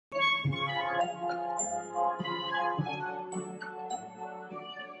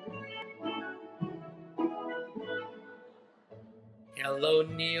Hello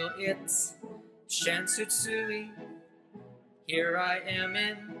Neil, it's Shan Tsutsui. Here I am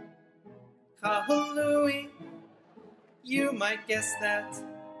in Kahului. You might guess that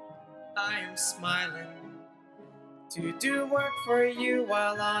I am smiling to do work for you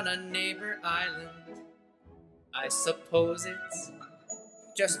while on a neighbor island. I suppose it's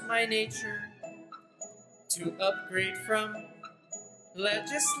just my nature to upgrade from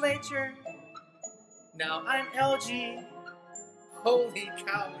legislature. Now I'm LG, holy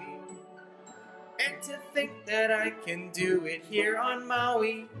cowie. And to think that I can do it here on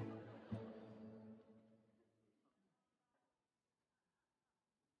Maui.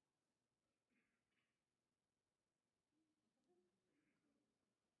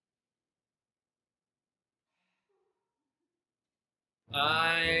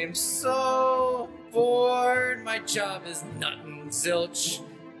 I'm so bored, my job is nuttin' zilch.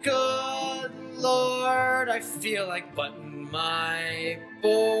 Good Lord, I feel like butting my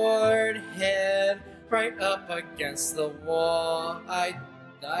bored head right up against the wall. I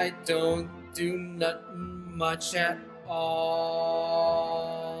don't do nothing much at all.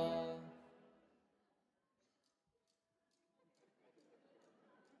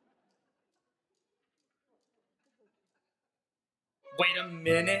 Wait a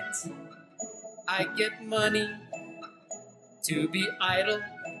minute, I get money to be idle.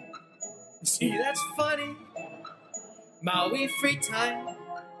 Gee, that's funny. Maui free time,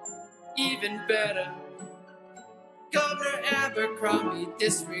 even better. Governor Abercrombie,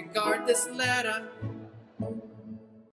 disregard this letter.